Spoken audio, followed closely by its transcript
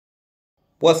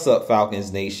What's up,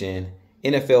 Falcons Nation?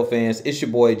 NFL fans, it's your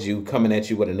boy Ju coming at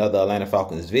you with another Atlanta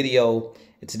Falcons video.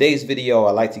 In today's video,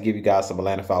 I'd like to give you guys some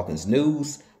Atlanta Falcons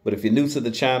news. But if you're new to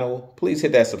the channel, please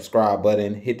hit that subscribe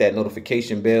button, hit that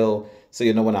notification bell so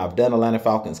you know when I've done Atlanta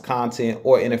Falcons content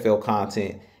or NFL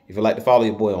content. If you'd like to follow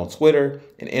your boy on Twitter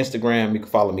and Instagram, you can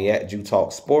follow me at Ju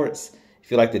Talk Sports.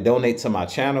 If you'd like to donate to my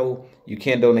channel, you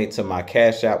can donate to my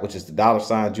Cash App, which is the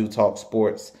 $ Ju Talk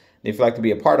Sports. And if you'd like to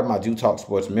be a part of my Ju Talk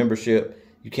Sports membership,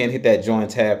 you can hit that join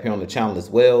tab here on the channel as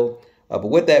well. But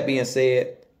with that being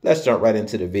said, let's jump right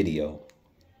into the video.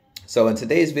 So in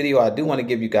today's video, I do want to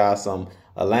give you guys some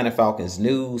Atlanta Falcons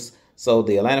news. So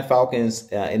the Atlanta Falcons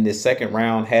in this second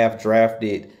round have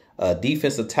drafted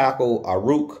defensive tackle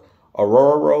Ruke.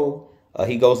 Orhorhoro.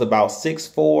 He goes about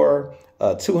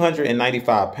 6'4",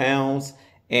 295 pounds.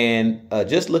 And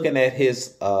just looking at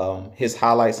his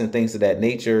highlights and things of that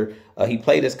nature, he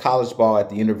played his college ball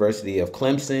at the University of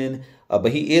Clemson.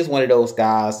 But he is one of those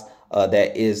guys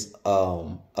that is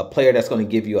a player that's going to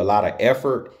give you a lot of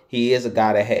effort. He is a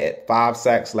guy that had 5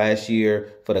 sacks last year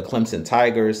for the Clemson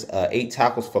Tigers, 8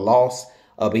 tackles for loss.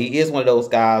 But he is one of those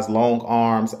guys, long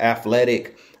arms,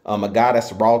 athletic, a guy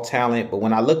that's raw talent. But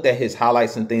when I looked at his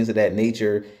highlights and things of that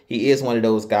nature, he is one of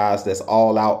those guys that's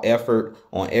all out effort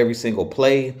on every single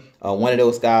play. One of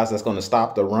those guys that's going to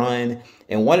stop the run.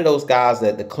 And one of those guys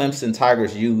that the Clemson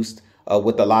Tigers used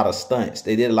with a lot of stunts.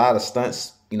 They did a lot of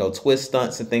stunts, you know, twist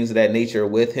stunts and things of that nature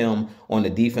with him on the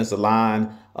defensive line,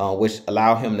 which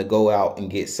allowed him to go out and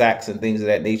get sacks and things of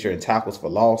that nature and tackles for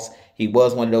loss. He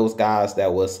was one of those guys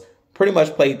that was pretty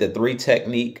much played the 3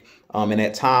 technique and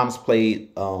at times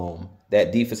played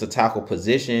that defensive tackle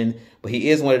position. But he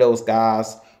is one of those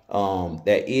guys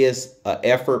that is an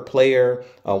effort player,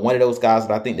 one of those guys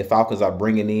that I think the Falcons are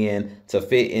bringing in to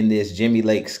fit in this Jimmy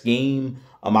Lake scheme.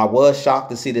 I was shocked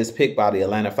to see this pick by the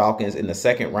Atlanta Falcons in the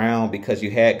second round because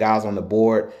you had guys on the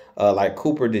board like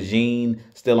Cooper DeJean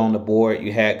still on the board.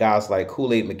 You had guys like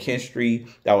Kool-Aid McKinstry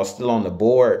that was still on the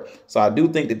board. So I do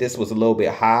think that this was a little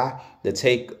bit high to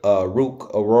take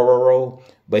Ruke Orhorhoro.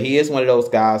 But he is one of those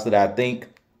guys that I think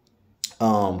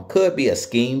could be a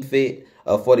scheme fit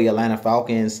for the Atlanta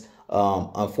Falcons.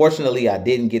 Unfortunately, I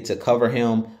didn't get to cover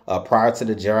him prior to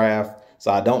the draft. So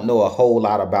I don't know a whole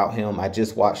lot about him. I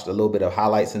just watched a little bit of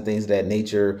highlights and things of that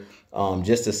nature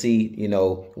just to see, you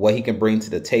know, what he can bring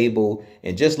to the table.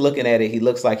 And just looking at it, he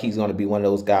looks like he's going to be one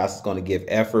of those guys that's going to give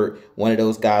effort. One of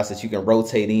those guys that you can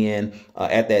rotate in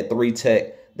at that 3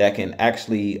 tech that can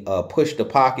actually push the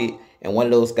pocket. And one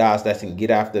of those guys that can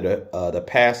get after the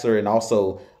passer and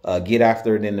also get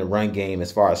after it in the run game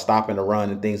as far as stopping the run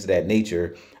and things of that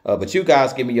nature. But you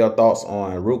guys give me your thoughts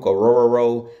on Ruke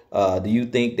Orhorhoro. Do you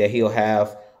think that he'll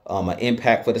have an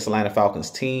impact for this Atlanta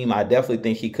Falcons team? I definitely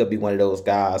think he could be one of those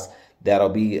guys that'll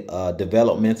be a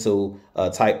developmental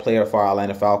type player for our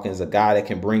Atlanta Falcons, a guy that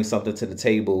can bring something to the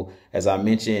table. As I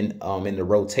mentioned in the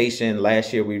rotation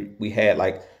last year, we had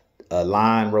like a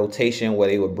line rotation where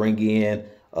they would bring in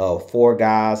 4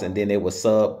 guys and then they would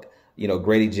sub, you know,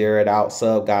 Grady Jarrett out,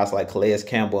 sub guys like Calais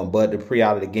Campbell and Bud Dupree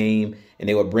out of the game. And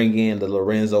they would bring in the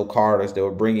Lorenzo Carters. They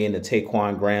would bring in the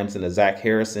Taquan Grahams and the Zach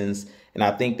Harrisons. And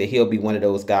I think that he'll be one of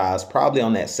those guys probably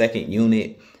on that second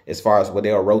unit as far as where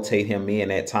they'll rotate him in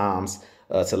at times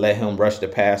to let him rush the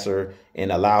passer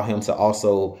and allow him to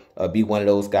also be one of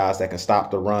those guys that can stop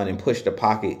the run and push the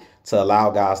pocket to allow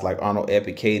guys like Arnold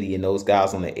Epicady and those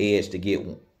guys on the edge to get,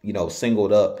 you know,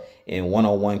 singled up in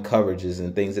one-on-one coverages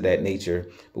and things of that nature.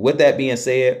 But with that being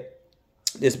said,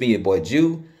 this be your boy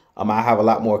Ju. I have a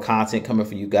lot more content coming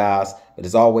for you guys. But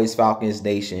as always, Falcons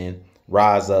Nation,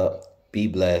 rise up, be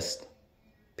blessed.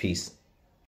 Peace.